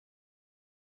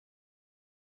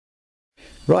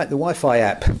Right, the Wi-Fi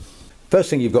app. First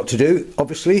thing you've got to do,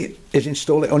 obviously, is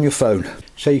install it on your phone.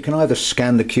 So you can either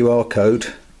scan the QR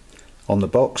code on the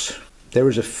box. There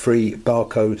is a free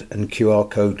barcode and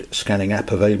QR code scanning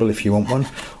app available if you want one.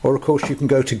 Or of course you can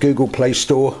go to Google Play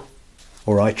Store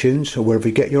or iTunes or wherever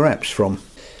you get your apps from.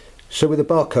 So with a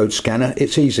barcode scanner,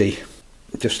 it's easy.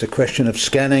 Just a question of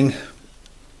scanning,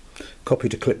 copy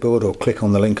to clipboard or click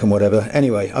on the link and whatever.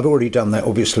 Anyway, I've already done that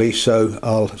obviously, so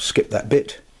I'll skip that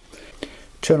bit.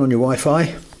 Turn on your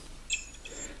Wi-Fi.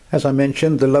 As I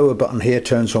mentioned, the lower button here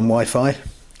turns on Wi-Fi,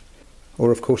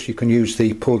 or of course you can use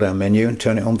the pull down menu and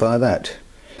turn it on via that.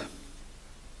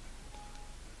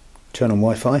 Turn on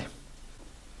Wi-Fi.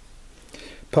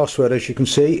 Password, as you can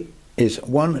see, is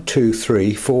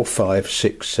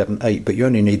 12345678, but you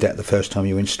only need that the first time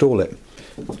you install it.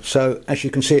 So as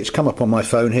you can see, it's come up on my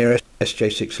phone here,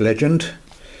 SJ6 Legend.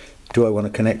 Do I want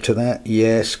to connect to that?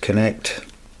 Yes, connect.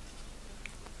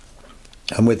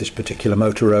 And with this particular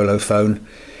Motorola phone,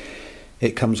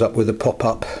 it comes up with a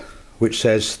pop-up which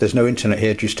says there's no internet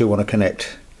here, do you still want to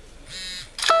connect?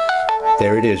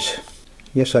 There it is.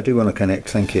 Yes, I do want to connect,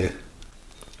 thank you.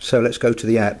 So let's go to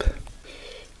the app.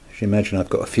 As you imagine, I've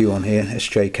got a few on here.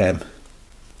 SJCam.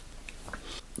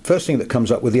 First thing that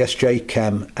comes up with the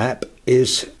SJCam app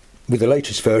is, with the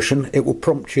latest version, it will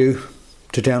prompt you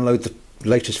to download the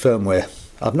latest firmware.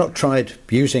 I've not tried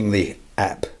using the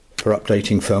app for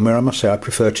updating firmware. I must say I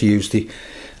prefer to use the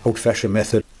old-fashioned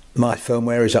method. My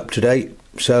firmware is up to date,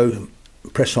 so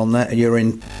press on that and you're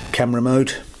in camera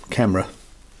mode, camera.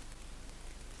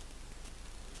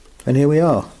 And here we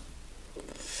are.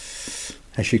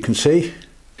 As you can see,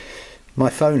 my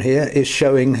phone here is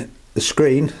showing the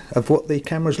screen of what the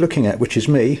camera's looking at, which is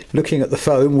me looking at the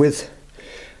phone with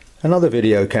another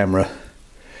video camera.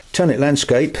 Turn it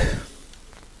landscape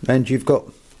and you've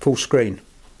got full screen.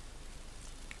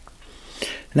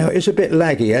 Now it is a bit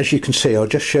laggy, as you can see. I'll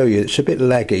just show you, it's a bit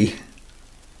laggy,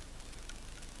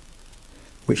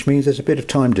 which means there's a bit of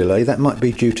time delay. That might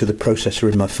be due to the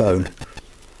processor in my phone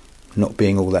not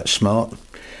being all that smart,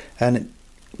 and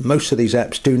most of these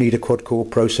apps do need a quad-core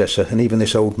processor, and even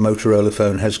this old Motorola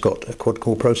phone has got a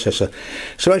quad-core processor.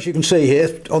 So as you can see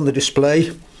here on the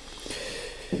display,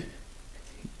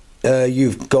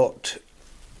 you've got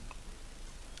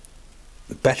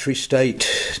battery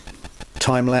state,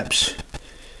 time-lapse,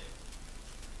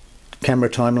 camera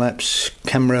time-lapse,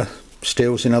 camera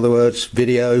stills, in other words,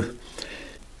 video.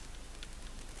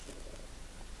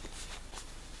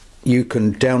 You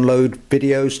can download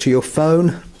videos to your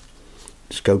phone.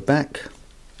 Let's go back.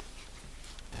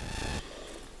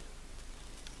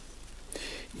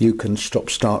 You can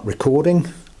stop-start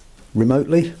recording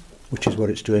remotely, which is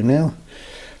what it's doing now.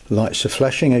 Lights are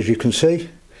flashing, as you can see.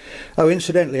 Oh,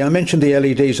 incidentally, I mentioned the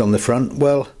LEDs on the front.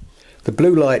 Well, the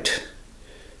blue light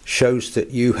shows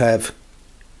that you have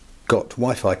got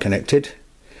Wi-Fi connected,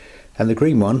 and the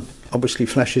green one obviously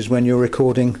flashes when you're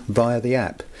recording via the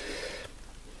app.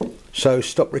 So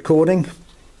stop recording.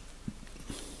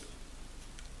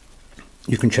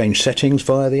 You can change settings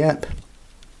via the app.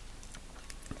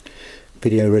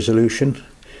 Video resolution.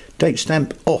 Date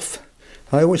stamp off.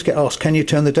 I always get asked, can you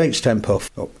turn the date stamp off?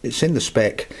 Oh, it's in the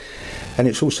spec and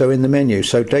it's also in the menu.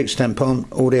 So date stamp on,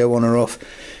 audio on or off.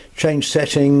 Change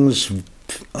settings.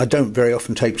 I don't very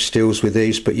often take stills with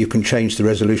these, but you can change the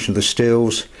resolution of the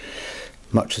stills.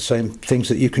 Much the same things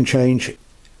that you can change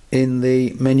in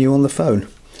the menu on the phone.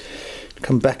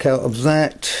 Come back out of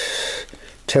that.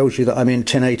 Tells you that I'm in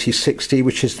 1080-60,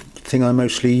 which is the thing I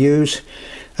mostly use.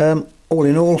 All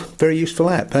in all, very useful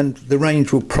app, and the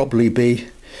range will probably be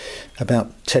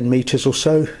about 10 meters or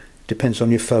so. Depends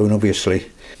on your phone,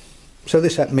 obviously. So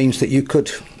this app means that you could,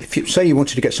 if you say you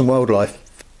wanted to get some wildlife,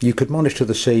 you could monitor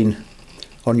the scene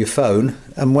on your phone,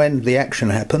 and when the action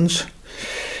happens,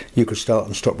 you could start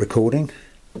and stop recording.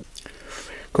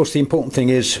 Of course, the important thing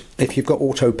is, if you've got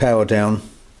auto power down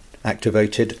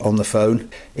activated on the phone,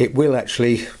 it will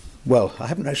actually, well, I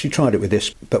haven't actually tried it with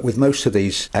this, but with most of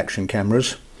these action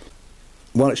cameras,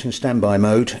 while it's in standby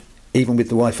mode, even with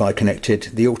the Wi-Fi connected,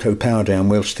 the auto power down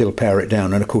will still power it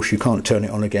down, and of course you can't turn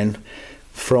it on again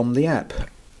from the app.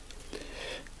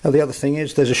 Now the other thing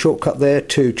is, there's a shortcut there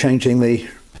to changing the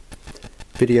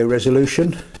video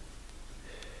resolution.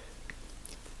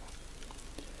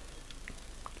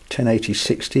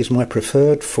 1080-60 is my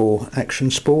preferred for action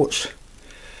sports.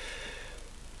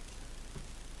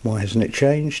 Why hasn't it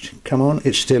changed? Come on,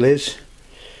 it still is.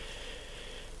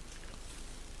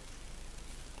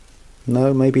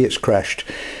 No, maybe it's crashed.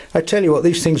 I tell you what,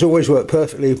 these things always work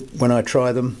perfectly when I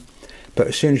try them, but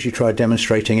as soon as you try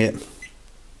demonstrating it,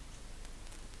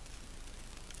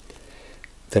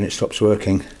 then it stops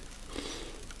working.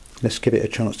 Let's give it a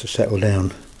chance to settle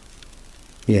down.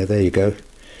 Yeah, there you go.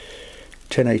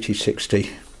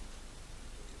 1080-60.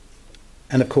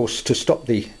 And of course, to stop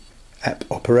the app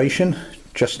operation,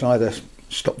 just either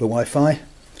stop the Wi-Fi,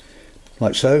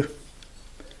 like so.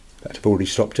 But I've already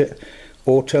stopped it.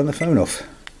 Or turn the phone off,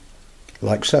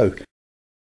 like so.